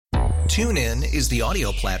TuneIn is the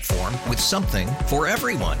audio platform with something for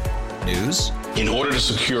everyone. News. In order to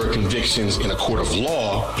secure convictions in a court of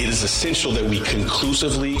law, it is essential that we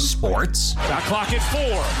conclusively. Sports. Shot clock at 4.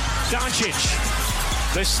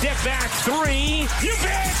 Doncic. The step back 3. You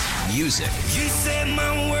bet. Music. You set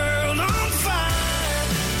my world on fire.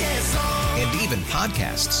 Yes, and even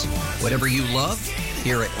podcasts. Whatever you love,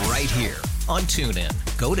 hear it right here on TuneIn.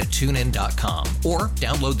 Go to TuneIn.com or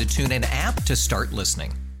download the TuneIn app to start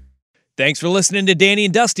listening. Thanks for listening to Danny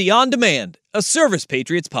and Dusty On Demand, a Service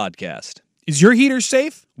Patriots podcast. Is your heater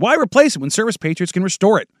safe? Why replace it when Service Patriots can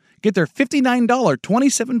restore it? Get their $59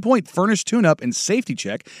 27-point furnace tune-up and safety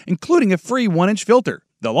check, including a free 1-inch filter.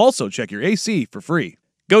 They'll also check your AC for free.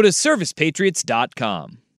 Go to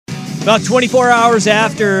ServicePatriots.com. About 24 hours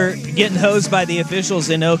after getting hosed by the officials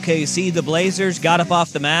in OKC, the Blazers got up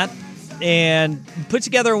off the mat and put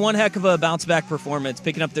together one heck of a bounce-back performance,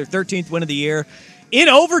 picking up their 13th win of the year in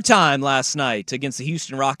overtime last night against the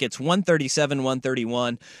Houston Rockets,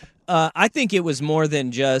 137-131. I think it was more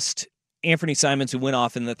than just Anthony Simons who went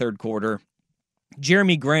off in the third quarter.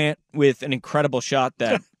 Jeremy Grant with an incredible shot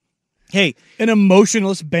that, hey. An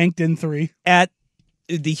emotionless banked-in three. At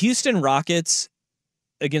the Houston Rockets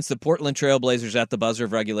against the Portland Trail Blazers at the buzzer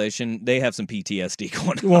of regulation, they have some PTSD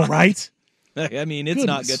going on. Well, right? I mean, it's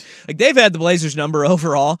not good. Like, they've had the Blazers number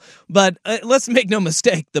overall, but let's make no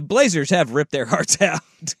mistake, the Blazers have ripped their hearts out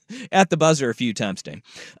at the buzzer a few times, Dame.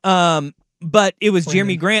 But it was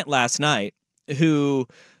Jeremy Grant last night who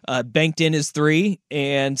banked in his three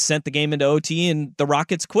and sent the game into OT, and the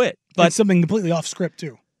Rockets quit. But it's something completely off script,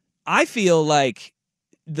 too. I feel like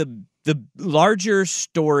the larger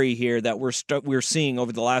story here that we're seeing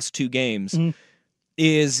over the last two games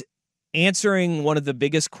is answering one of the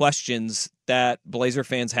biggest questions that Blazer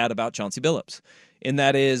fans had about Chauncey Billups, and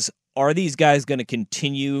that is, are these guys going to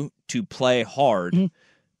continue to play hard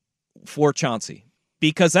for Chauncey?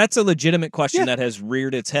 Because that's a legitimate question that has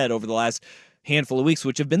reared its head over the last handful of weeks,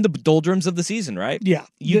 which have been the doldrums of the season, right? Yeah.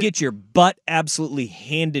 You get your butt absolutely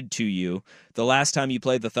handed to you the last time you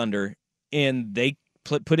played the Thunder, and they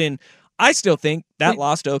put in, I still think that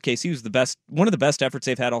loss to OKC was one of the best efforts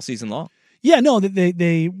they've had all season long. Yeah, no,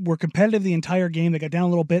 they were competitive the entire game. They got down a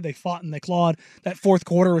little bit. They fought and they clawed. That fourth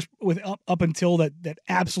quarter was up until that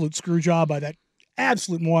absolute screw job by that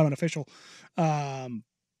absolute moron official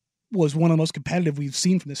was one of the most competitive we've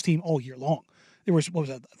seen from this team all year long. There was,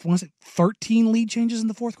 13 lead changes in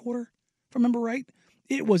the fourth quarter, if I remember right?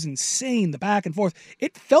 It was insane, the back and forth.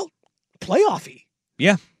 It felt playoffy.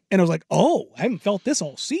 Yeah. And I was like, I haven't felt this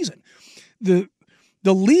all season. The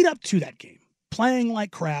lead up to that game, playing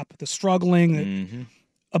like crap, the struggling,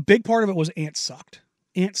 a big part of it was Ant sucked.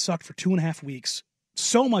 Ant sucked for 2.5 weeks.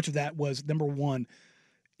 So much of that was, number one,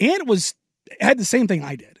 Ant had the same thing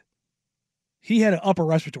I did. He had an upper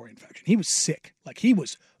respiratory infection. He was sick. Like, he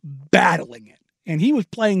was battling it. And he was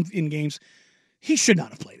playing in games he should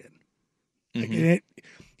not have played in. Like,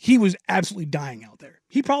 he was absolutely dying out there.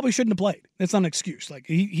 He probably shouldn't have played. That's not an excuse. Like,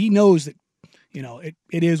 he knows that,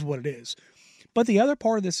 it is what it is. But the other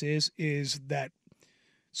part of this is that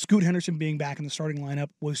Scoot Henderson being back in the starting lineup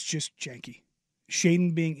was just janky.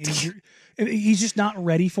 Shaedon being injured, he's just not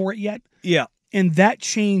ready for it yet. Yeah. And that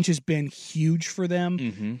change has been huge for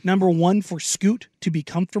them. Number one, for Scoot to be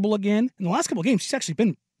comfortable again. In the last couple of games, he's actually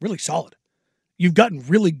been really solid. You've gotten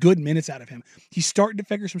really good minutes out of him. He's starting to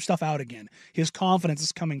figure some stuff out again. His confidence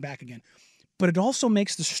is coming back again. But it also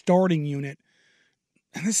makes the starting unit,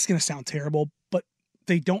 and this is going to sound terrible, but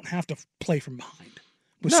they don't have to play from behind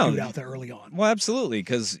with Scoot out there early on. Well, absolutely,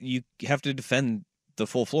 because you have to defend the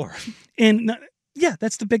full floor. And yeah,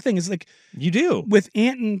 that's the big thing. Is like, you do. With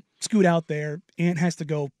Ant and Scoot out there, Ant has to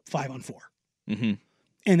go 5-on-4.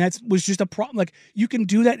 And that was just a problem. Like, you can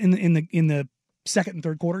do that in the second and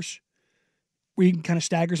third quarters, where you can kind of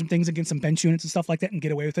stagger some things against some bench units and stuff like that and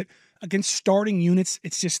get away with it. Against starting units,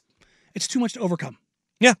 it's too much to overcome.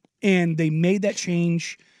 Yeah. And they made that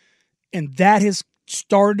change, and that has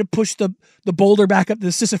started to push the boulder back up, the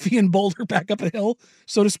Sisyphean boulder back up a hill,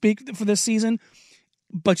 so to speak, for this season.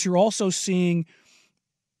 But you're also seeing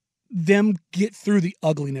them get through the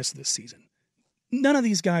ugliness of this season. None of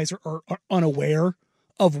these guys are unaware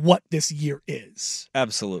of what this year is.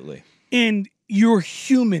 Absolutely. And you're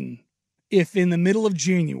human if in the middle of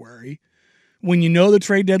January, when you know the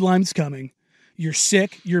trade deadline's coming, you're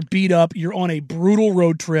sick, you're beat up, you're on a brutal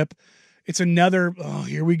road trip, it's another,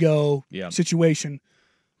 here we go situation,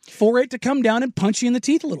 for it to come down and punch you in the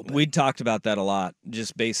teeth a little bit. We talked about that a lot,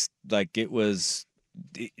 just based, like, it was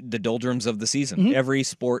the doldrums of the season. Every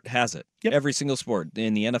sport has it. Yep. Every single sport.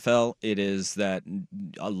 In the NFL, it is that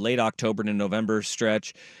late October to November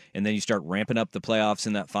stretch, and then you start ramping up the playoffs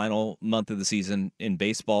in that final month of the season. In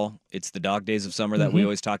baseball, it's the dog days of summer that we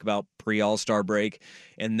always talk about, pre-All-Star break.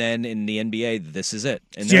 And then in the NBA, this is it.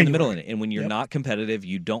 And they're in the middle of it. And when you're not competitive,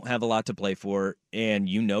 you don't have a lot to play for, and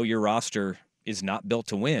you know your roster is not built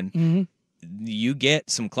to win, you get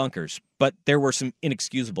some clunkers. But there were some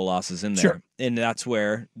inexcusable losses in there. Sure. And that's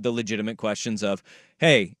where the legitimate questions of,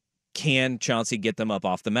 hey, can Chauncey get them up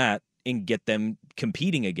off the mat and get them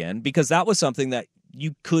competing again? Because that was something that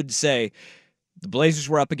you could say the Blazers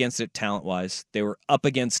were up against it talent-wise. They were up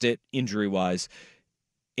against it injury-wise.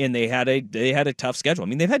 And they had a tough schedule. I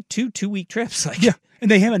mean, they've had two-week trips.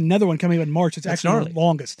 And they have another one coming up in March. It's That's actually gnarly. the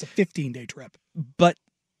longest. It's a 15-day trip. But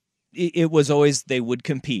it was always they would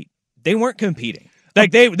compete. They weren't competing.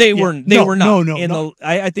 Like they were not. No.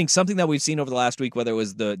 I think something that we've seen over the last week, whether it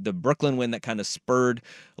was the Brooklyn win that kind of spurred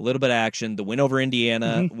a little bit of action, the win over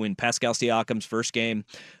Indiana, when Pascal Siakam's first game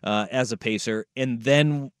as a Pacer, and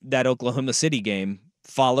then that Oklahoma City game,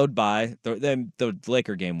 followed by the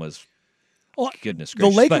Laker game was goodness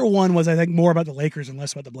gracious. The Laker one was, I think, more about the Lakers and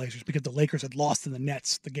less about the Blazers, because the Lakers had lost to the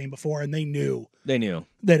Nets the game before, and they knew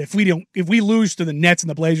that if we lose to the Nets and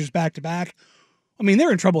the Blazers back to back, I mean,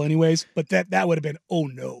 they're in trouble anyways, but that would have been, oh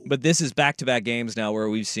no. But this is back-to-back games now where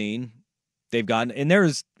we've seen they've gotten, and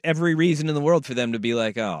there's every reason in the world for them to be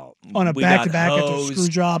like, oh, on a back-to-back after a hosed, screw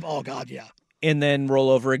job, oh God, yeah. and then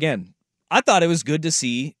roll over again. I thought it was good to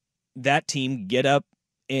see that team get up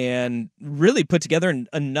and really put together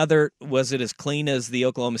another, was it as clean as the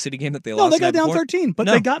Oklahoma City game that they lost? No, they got down before? 13, but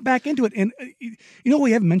they got back into it. And you know what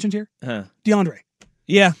we haven't mentioned here? DeAndre.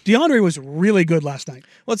 Yeah. DeAndre was really good last night.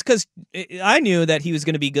 Well, it's because I knew that he was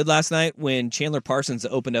going to be good last night when Chandler Parsons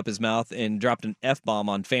opened up his mouth and dropped an F-bomb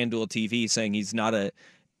on FanDuel TV saying he's not a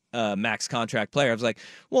max contract player. I was like,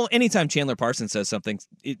 well, anytime Chandler Parsons says something,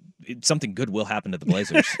 something good will happen to the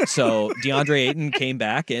Blazers. So DeAndre Ayton came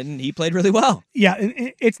back and he played really well. Yeah,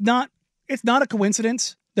 and it's not a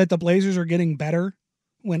coincidence that the Blazers are getting better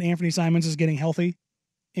when Anthony Simons is getting healthy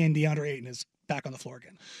and DeAndre Ayton is back on the floor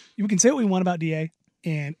again. You can say what we want about DA,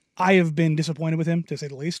 and I have been disappointed with him, to say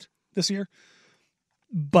the least, this year.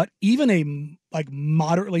 But even a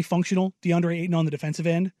moderately functional DeAndre Ayton on the defensive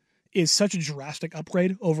end is such a drastic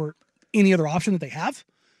upgrade over any other option that they have.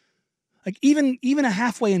 Like even a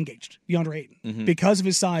halfway engaged DeAndre Ayton, because of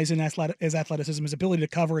his size and his athleticism, his ability to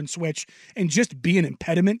cover and switch and just be an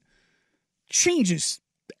impediment, changes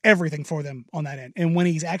everything for them on that end. And when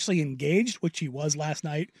he's actually engaged, which he was last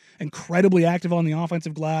night, incredibly active on the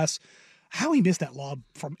offensive glass. How he missed that lob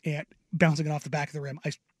from Ant bouncing it off the back of the rim,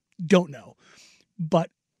 I don't know. But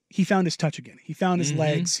he found his touch again. He found his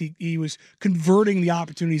legs. He was converting the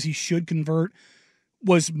opportunities he should convert,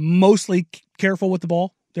 was mostly careful with the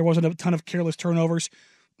ball. There wasn't a ton of careless turnovers.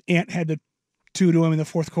 Ant had the two to him in the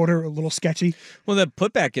fourth quarter, a little sketchy. Well, the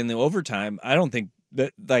putback in the overtime, I don't think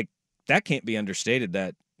that, that can't be understated,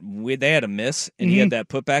 that they had a miss and he had that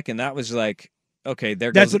putback, and that was like, okay,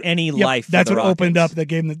 there goes life. That's for the what Rockets. opened up the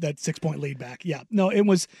game, that 6-point lead back. Yeah, no, it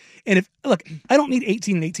was. And I don't need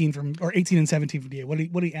 18 and 18 or 18 and 17 from DA. What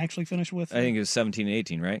did he actually finish with? I think it was 17 and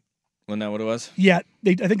 18, right? Wasn't that what it was? Yeah,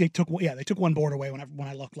 I think they took one board away when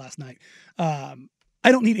I looked last night. I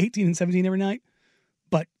don't need 18 and 17 every night,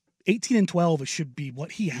 but 18 and 12 should be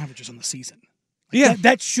what he averages on the season.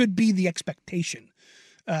 That should be the expectation.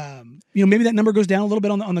 Maybe that number goes down a little bit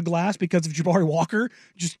on the glass because of Jabari Walker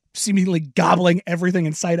just seemingly gobbling everything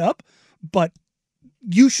in sight up, but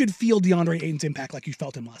you should feel DeAndre Ayton's impact like you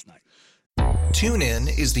felt him last night.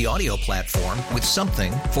 TuneIn is the audio platform with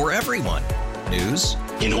something for everyone. News.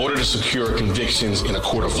 In order to secure convictions in a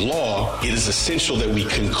court of law, it is essential that we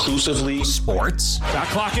conclusively. Sports. Shot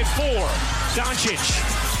clock at 4.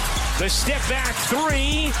 Doncic. The step back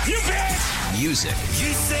 3. You bet. Music.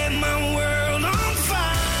 You set my world on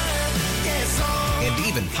fire. Yes, And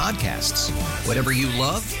even podcasts. Whatever you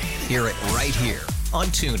love, hear it right here on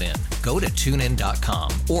TuneIn. Go to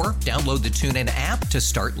TuneIn.com or download the TuneIn app to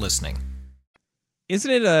start listening.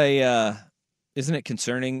 Isn't it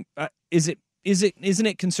concerning? Isn't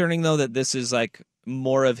it concerning though that this is like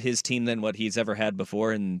more of his team than what he's ever had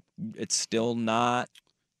before, and it's still not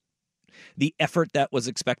the effort that was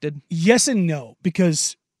expected? Yes and no,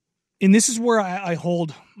 because, and this is where I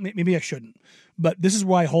hold, maybe I shouldn't, but this is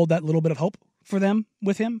where I hold that little bit of hope for them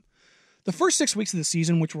with him. The first 6 weeks of the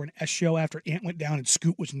season, which were an S show after Ant went down and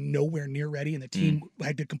Scoot was nowhere near ready and the team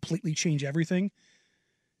had to completely change everything.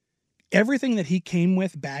 Everything that he came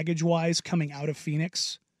with baggage-wise coming out of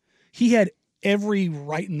Phoenix, he had every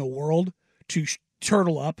right in the world to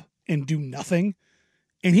turtle up and do nothing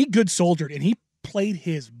And he good soldiered, and he played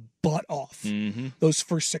his butt off those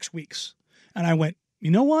first 6 weeks. And I went,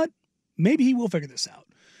 you know what? Maybe he will figure this out.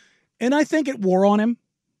 And I think it wore on him.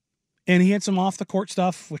 And he had some off-the-court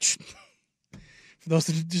stuff, which, for those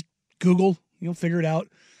that just Google, you'll figure it out,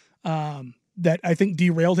 that I think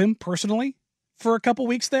derailed him personally for a couple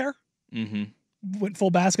weeks there. Went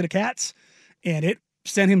full basket of cats, and it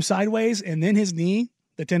sent him sideways. And then his knee,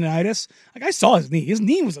 the tendonitis, like I saw his knee. His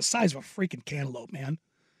knee was the size of a freaking cantaloupe, man.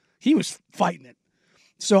 He was fighting it.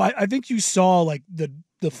 So I think you saw like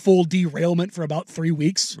the full derailment for about 3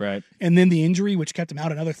 weeks. Right. And then the injury, which kept him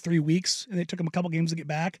out another 3 weeks, and it took him a couple games to get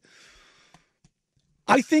back.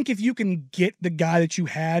 I think if you can get the guy that you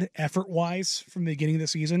had effort-wise from the beginning of the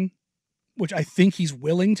season, which I think he's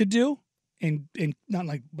willing to do and not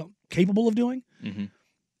like capable of doing, and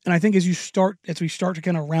I think as we start to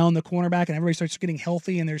kind of round the cornerback and everybody starts getting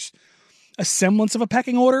healthy and there's a semblance of a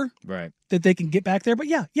pecking order, right, that they can get back there. But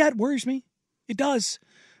yeah, it worries me. It does.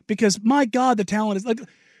 Because, my God, the talent is like,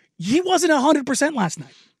 he wasn't 100% last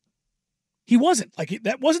night. He wasn't. Like,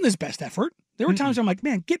 that wasn't his best effort. There were times where I'm like,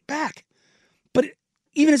 man, get back. But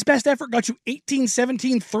even his best effort got you 18,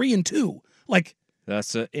 17, 3, and 2. Like,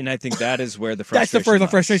 and I think that is where the frustration that's the further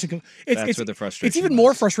frustration comes. That's where the frustration It's even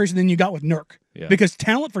more frustration than you got with Nurk. Yeah. Because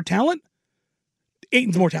talent for talent,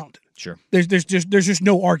 Ayton's more talented. Sure. There's just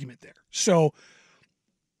no argument there. So,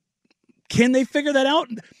 can they figure that out?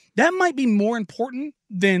 That might be more important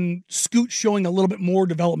than Scoot showing a little bit more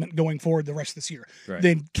development going forward the rest of this year. Right.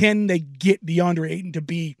 Then can they get DeAndre Ayton to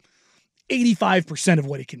be 85% of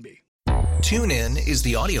what he can be? TuneIn is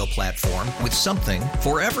the audio platform with something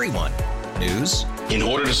for everyone. News. In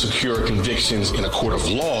order to secure convictions in a court of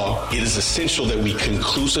law, it is essential that we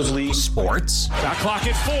conclusively. Sports. Shot clock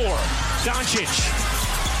at 4.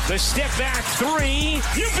 Doncic. The step back 3.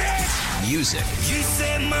 You bet. Music. You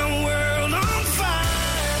set my world on fire.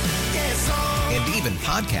 And even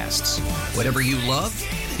podcasts. Whatever you love,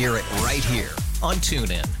 hear it right here on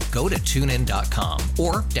TuneIn. Go to TuneIn.com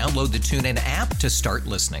or download the TuneIn app to start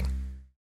listening.